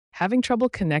Having trouble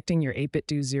connecting your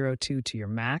 8BitDo 02 to your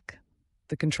Mac?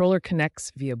 The controller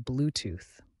connects via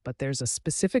Bluetooth, but there's a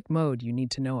specific mode you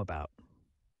need to know about.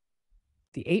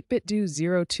 The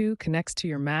 8BitDo 02 connects to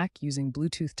your Mac using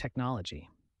Bluetooth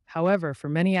technology. However, for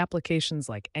many applications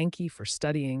like Enki for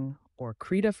studying or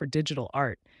Krita for digital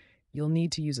art, you'll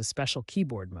need to use a special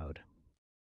keyboard mode.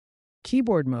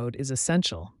 Keyboard mode is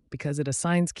essential because it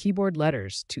assigns keyboard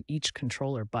letters to each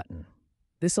controller button.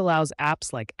 This allows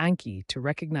apps like Anki to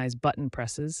recognize button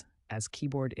presses as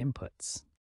keyboard inputs.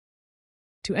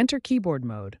 To enter keyboard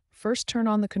mode, first turn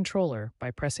on the controller by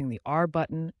pressing the R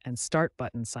button and Start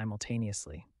button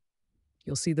simultaneously.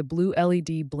 You'll see the blue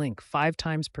LED blink 5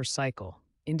 times per cycle,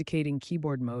 indicating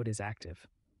keyboard mode is active.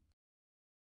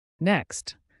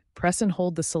 Next, press and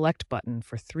hold the Select button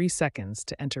for 3 seconds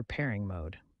to enter pairing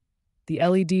mode. The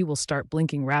LED will start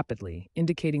blinking rapidly,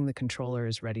 indicating the controller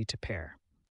is ready to pair.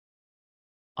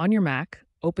 On your Mac,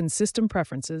 open System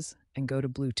Preferences and go to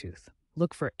Bluetooth.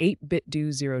 Look for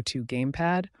 8BitDo 02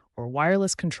 Gamepad or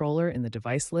Wireless Controller in the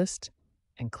device list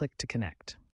and click to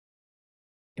connect.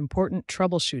 Important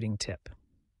troubleshooting tip.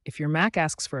 If your Mac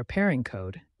asks for a pairing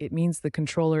code, it means the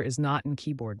controller is not in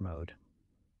keyboard mode.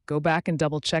 Go back and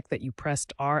double-check that you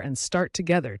pressed R and Start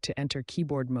together to enter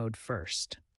keyboard mode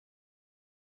first.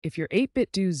 If your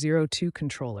 8BitDo 02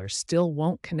 controller still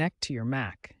won't connect to your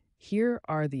Mac, here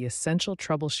are the essential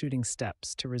troubleshooting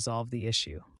steps to resolve the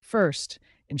issue. First,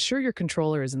 ensure your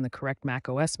controller is in the correct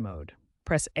macOS mode.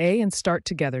 Press A and Start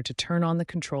together to turn on the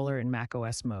controller in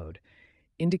macOS mode,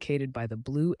 indicated by the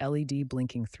blue LED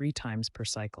blinking 3 times per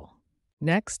cycle.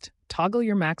 Next, toggle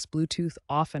your Mac's Bluetooth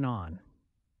off and on.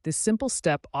 This simple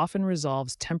step often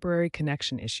resolves temporary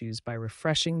connection issues by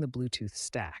refreshing the Bluetooth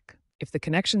stack. If the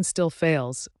connection still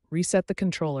fails, reset the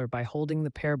controller by holding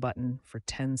the pair button for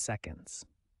 10 seconds.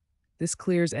 This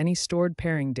clears any stored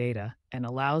pairing data and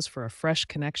allows for a fresh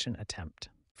connection attempt.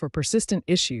 For persistent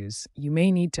issues, you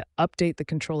may need to update the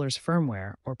controller's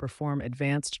firmware or perform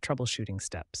advanced troubleshooting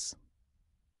steps.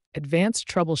 Advanced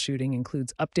troubleshooting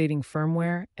includes updating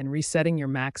firmware and resetting your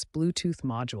Mac's Bluetooth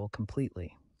module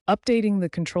completely. Updating the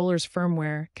controller's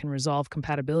firmware can resolve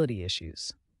compatibility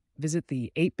issues. Visit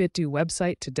the 8BitDo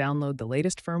website to download the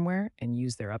latest firmware and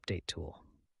use their update tool.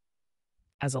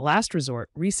 As a last resort,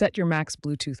 reset your Mac's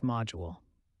Bluetooth module.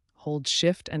 Hold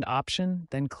Shift and Option,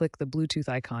 then click the Bluetooth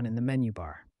icon in the menu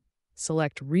bar.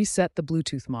 Select Reset the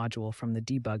Bluetooth module from the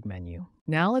Debug menu.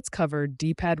 Now let's cover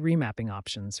D-pad remapping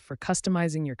options for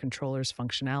customizing your controller's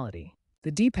functionality.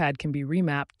 The D-pad can be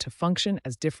remapped to function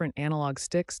as different analog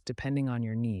sticks depending on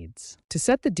your needs. To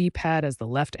set the D-pad as the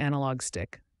left analog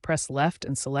stick, press left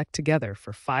and select together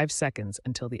for 5 seconds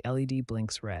until the LED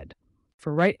blinks red.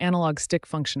 For right analog stick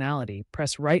functionality,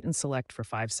 press right and select for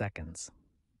 5 seconds.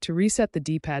 To reset the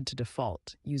D-pad to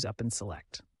default, use up and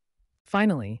select.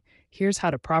 Finally, here's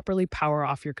how to properly power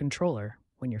off your controller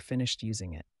when you're finished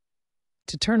using it.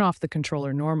 To turn off the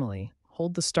controller normally,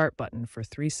 hold the Start button for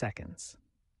 3 seconds.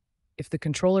 If the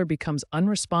controller becomes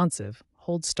unresponsive,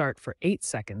 hold Start for 8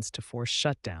 seconds to force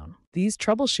shutdown. These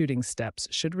troubleshooting steps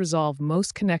should resolve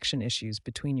most connection issues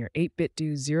between your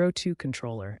 8BitDo 02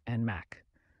 controller and Mac.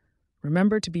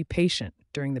 Remember to be patient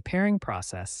during the pairing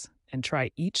process and try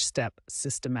each step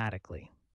systematically.